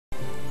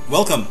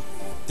Welcome!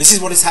 This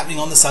is what is happening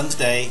on the Sun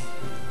today,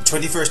 the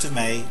 21st of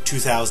May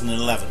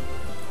 2011.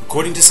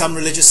 According to some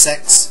religious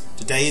sects,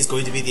 today is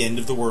going to be the end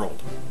of the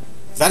world.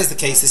 If that is the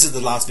case, this is the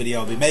last video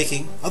I'll be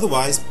making,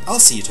 otherwise I'll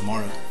see you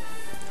tomorrow.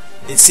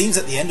 It seems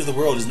that the end of the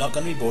world is not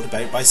going to be brought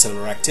about by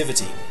solar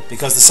activity,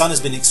 because the Sun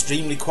has been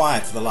extremely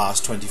quiet for the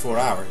last 24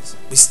 hours.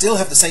 We still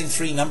have the same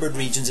three numbered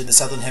regions in the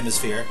southern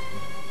hemisphere,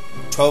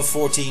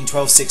 1214,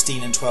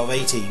 1216 and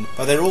 1218,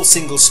 but they're all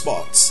single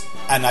spots,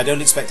 and I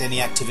don't expect any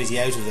activity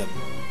out of them.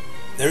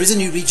 There is a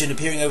new region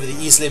appearing over the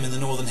east limb in the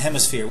northern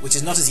hemisphere, which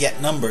is not as yet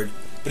numbered,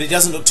 but it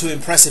doesn't look too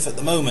impressive at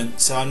the moment,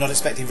 so I'm not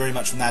expecting very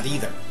much from that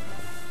either.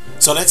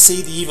 So let's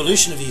see the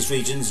evolution of these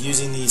regions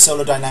using the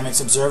Solar Dynamics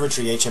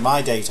Observatory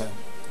HMI data.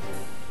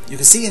 You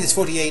can see in this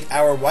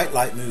 48-hour white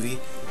light movie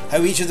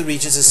how each of the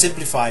regions is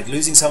simplified,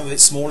 losing some of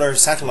its smaller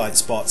satellite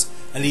spots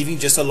and leaving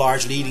just a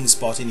large leading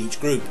spot in each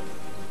group.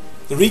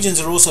 The regions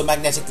are also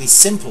magnetically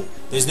simple.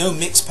 There's no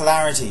mixed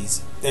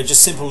polarities. They're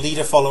just simple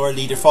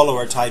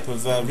leader-follower type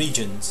of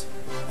regions.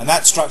 And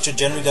that structure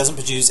generally doesn't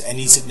produce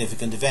any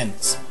significant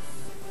events.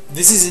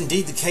 This is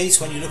indeed the case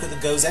when you look at the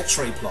GOES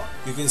X-ray plot.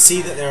 You can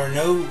see that there are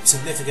no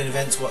significant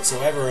events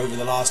whatsoever over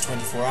the last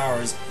 24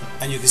 hours,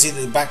 and you can see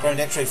that the background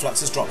X-ray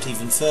flux has dropped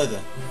even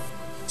further.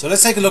 So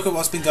let's take a look at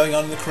what's been going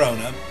on in the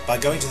corona by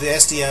going to the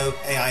SDO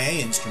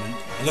AIA instrument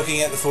and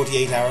looking at the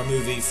 48-hour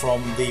movie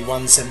from the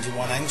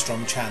 171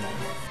 angstrom channel.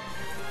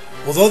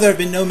 Although there have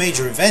been no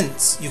major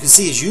events, you can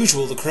see as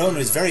usual the corona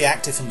is very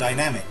active and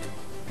dynamic.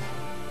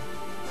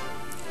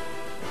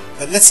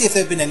 But let's see if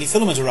there have been any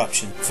filament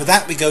eruption. For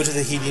that we go to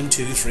the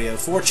helium-2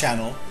 304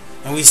 channel,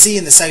 and we see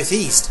in the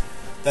southeast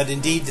that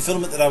indeed the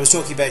filament that I was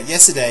talking about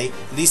yesterday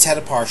at least had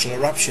a partial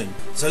eruption.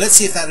 So let's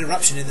see if that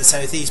eruption in the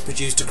southeast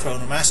produced a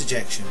coronal mass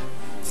ejection.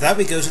 For that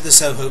we go to the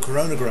SOHO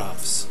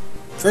coronagraphs.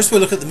 First we'll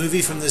look at the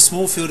movie from the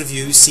small field of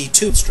view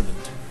C2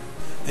 instrument.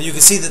 And you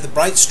can see that the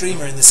bright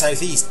streamer in the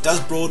southeast does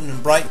broaden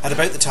and brighten at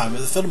about the time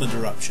of the filament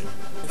eruption.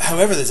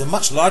 However, there's a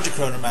much larger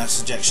coronal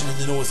mass ejection in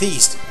the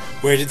northeast.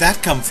 Where did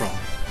that come from?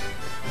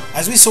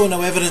 As we saw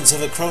no evidence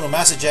of a coronal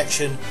mass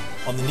ejection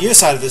on the near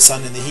side of the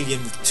Sun in the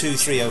helium-2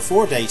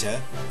 304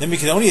 data, then we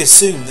can only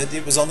assume that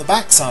it was on the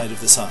back side of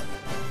the Sun.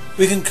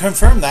 We can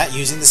confirm that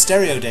using the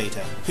stereo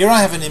data. Here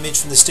I have an image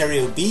from the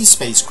Stereo B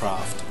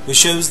spacecraft, which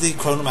shows the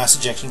coronal mass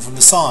ejection from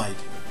the side.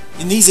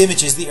 In these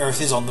images the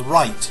Earth is on the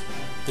right,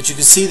 but you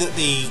can see that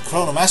the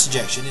coronal mass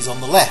ejection is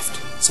on the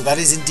left, so that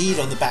is indeed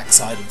on the back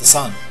side of the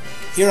Sun.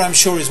 Here I'm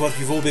sure is what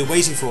you've all been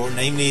waiting for,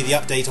 namely the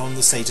update on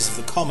the status of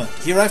the comet.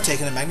 Here I've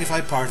taken a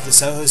magnified part of the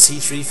SOHO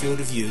C3 field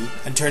of view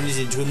and turned it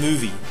into a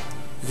movie.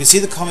 You can see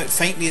the comet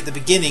faintly at the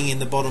beginning in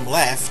the bottom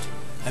left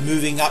and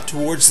moving up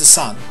towards the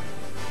Sun.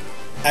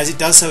 As it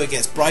does so it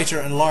gets brighter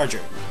and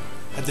larger.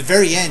 At the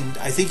very end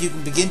I think you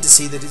can begin to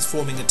see that it's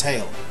forming a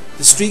tail.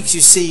 The streaks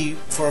you see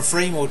for a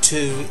frame or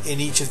two in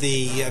each of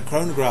the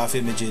coronagraph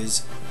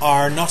images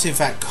are not in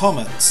fact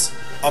comets,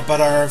 but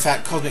are in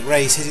fact cosmic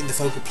rays hitting the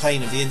focal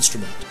plane of the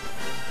instrument.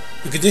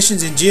 The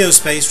conditions in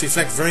geospace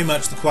reflect very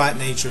much the quiet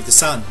nature of the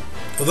Sun.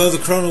 Although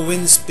the coronal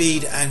wind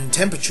speed and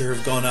temperature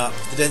have gone up,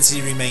 the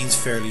density remains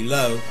fairly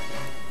low.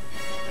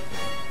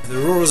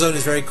 The auroral zone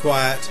is very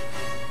quiet,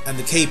 and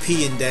the KP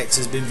index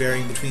has been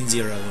varying between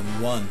 0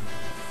 and 1.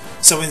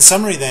 So in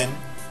summary then,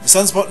 the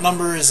sunspot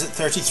number is at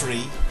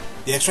 33,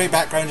 the X-ray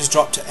background is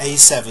dropped to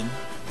A7,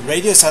 the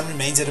radio sun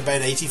remains at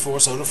about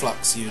 84 solar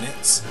flux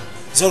units,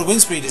 the solar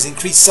wind speed is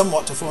increased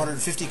somewhat to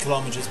 450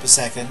 km per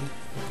second,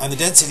 and the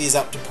density is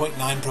up to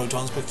 0.9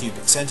 protons per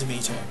cubic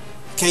centimetre.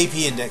 The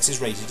KP index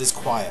is rated as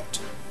quiet.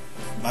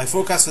 My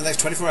forecast for the next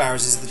 24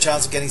 hours is that the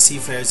chance of getting C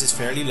flares is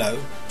fairly low,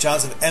 the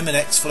chance of M and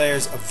X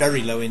flares are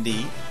very low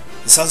indeed,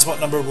 the sunspot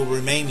number will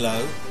remain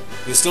low,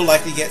 you'll still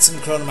likely get some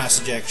coronal mass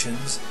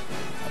ejections,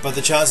 but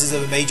the chances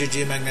of a major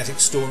geomagnetic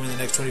storm in the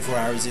next 24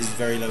 hours is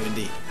very low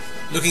indeed.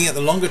 Looking at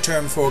the longer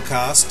term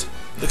forecast,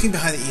 looking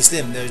behind the east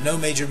limb, there is no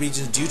major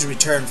regions due to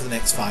return for the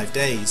next 5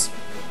 days.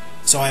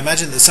 So I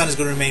imagine that the Sun is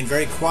going to remain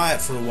very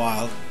quiet for a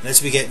while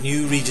unless we get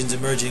new regions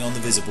emerging on the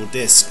visible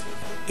disk.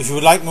 If you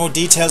would like more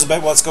details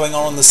about what's going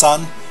on the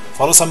Sun,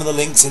 follow some of the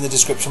links in the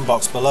description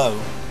box below.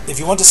 If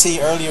you want to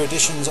see earlier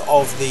editions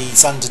of the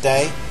Sun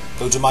Today,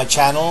 go to my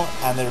channel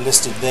and they're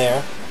listed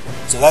there.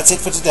 So that's it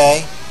for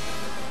today.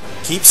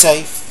 Keep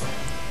safe.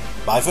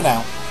 Bye for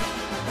now.